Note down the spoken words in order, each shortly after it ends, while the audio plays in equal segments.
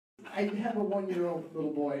I have a 1-year-old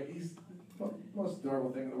little boy. He's the most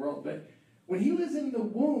adorable thing in the world, but when he was in the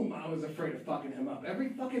womb, I was afraid of fucking him up. Every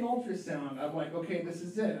fucking ultrasound, I'm like, okay, this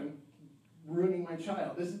is it. I'm ruining my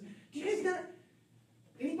child. Do you guys not...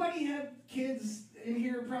 Anybody have kids in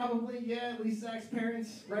here probably? Yeah, at least Zach's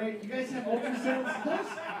parents, right? You guys have ultrasounds?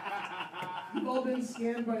 You've all been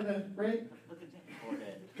scanned by the, right? Look at that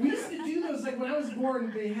forehead. We used to do those, like when I was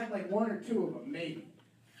born, they had like 1 or 2 of them, maybe.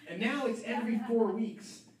 And now it's every 4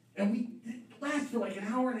 weeks. And it lasts for like an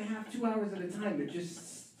hour and a half, 2 hours at a time. They're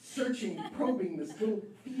just searching, probing this little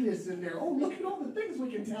fetus in there. Oh, look at all the things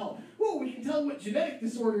we can tell. Oh, we can tell what genetic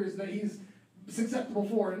disorders that he's susceptible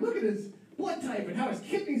for. And look at his blood type and how his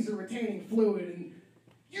kidneys are retaining fluid. And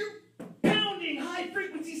you're pounding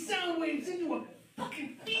high-frequency sound waves into a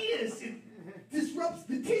fucking fetus. It disrupts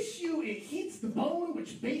the tissue. It heats the bone,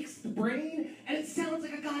 which bakes the brain. And it sounds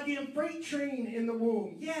like a goddamn freight train in the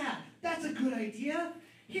womb. Yeah, that's a good idea.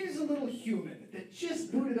 Here's a little human that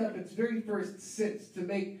just booted up its very first sense to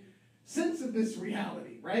make sense of this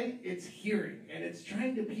reality, right? It's hearing, and it's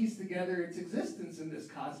trying to piece together its existence in this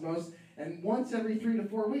cosmos, and once every 3 to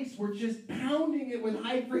 4 weeks, we're just pounding it with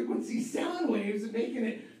high-frequency sound waves and making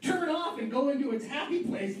it turn off and go into its happy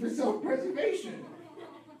place for self-preservation.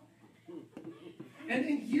 And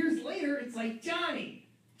then years later, it's like, Johnny,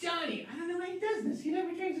 I don't know why he does this, he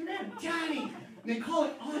never turns around, Johnny! And they call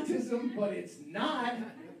it autism, but it's not.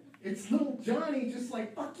 It's little Johnny just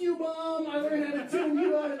like, fuck you, Mom, I learned how to tune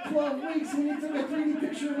you out at 12 weeks when you took a 3D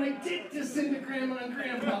picture of my dick to send to Grandma and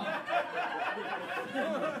Grandpa.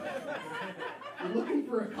 You're looking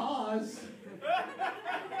for a cause.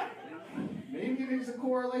 Maybe there's a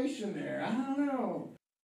correlation there, I don't know.